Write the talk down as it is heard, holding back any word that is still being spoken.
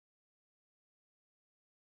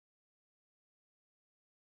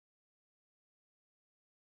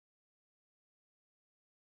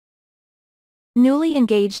Newly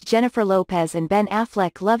engaged Jennifer Lopez and Ben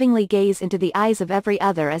Affleck lovingly gaze into the eyes of every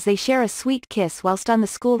other as they share a sweet kiss whilst on the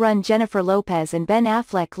school run. Jennifer Lopez and Ben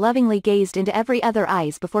Affleck lovingly gazed into every other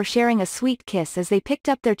eyes before sharing a sweet kiss as they picked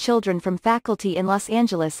up their children from faculty in Los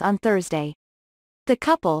Angeles on Thursday. The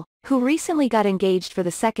couple, who recently got engaged for the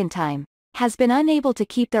second time, has been unable to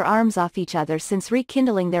keep their arms off each other since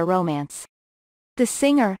rekindling their romance. The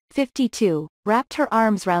singer, 52, wrapped her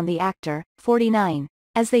arms round the actor, 49,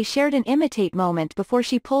 as they shared an intimate moment before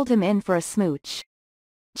she pulled him in for a smooch.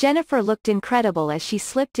 Jennifer looked incredible as she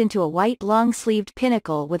slipped into a white long-sleeved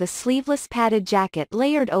pinnacle with a sleeveless padded jacket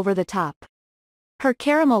layered over the top. Her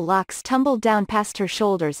caramel locks tumbled down past her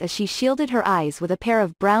shoulders as she shielded her eyes with a pair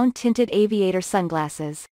of brown-tinted aviator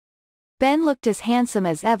sunglasses. Ben looked as handsome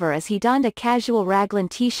as ever as he donned a casual raglan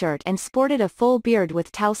t-shirt and sported a full beard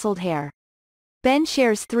with tousled hair. Ben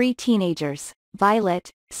shares 3 teenagers,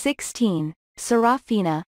 Violet, 16,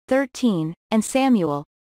 Serafina, 13, and Samuel,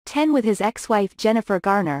 10 with his ex-wife Jennifer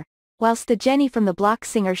Garner, whilst the Jenny from the Block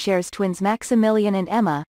singer shares twins Maximilian and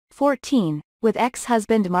Emma, 14, with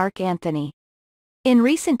ex-husband Mark Anthony. In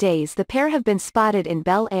recent days the pair have been spotted in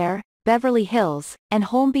Bel Air, Beverly Hills, and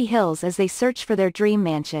Holmby Hills as they search for their dream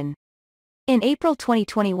mansion. In April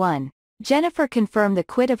 2021, Jennifer confirmed the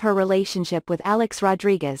quit of her relationship with Alex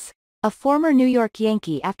Rodriguez, a former New York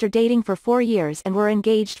Yankee, after dating for 4 years and were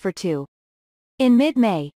engaged for 2. In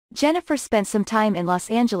mid-May, Jennifer spent some time in Los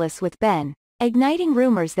Angeles with Ben, igniting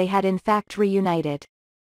rumors they had in fact reunited.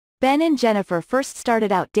 Ben and Jennifer first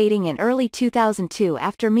started out dating in early 2002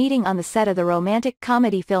 after meeting on the set of the romantic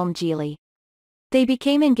comedy film Geely. They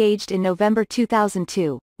became engaged in November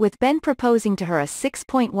 2002, with Ben proposing to her a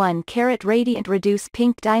 6.1-carat radiant reduced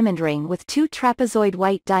pink diamond ring with 2 trapezoid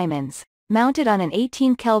white diamonds, mounted on an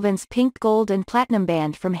 18 kelvins pink gold and platinum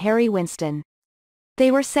band from Harry Winston. They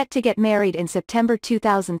were set to get married in September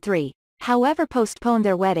 2003, however postponed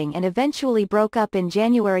their wedding and eventually broke up in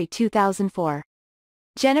January 2004.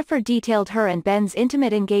 Jennifer detailed her and Ben's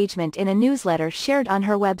intimate engagement in a newsletter shared on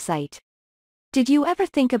her website. "Did you ever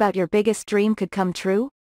think about your biggest dream could come true?"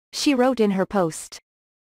 she wrote in her post.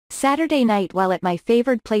 "Saturday night while at my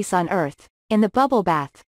favored place on earth, in the bubble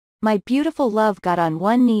bath, my beautiful love got on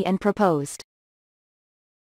one knee and proposed.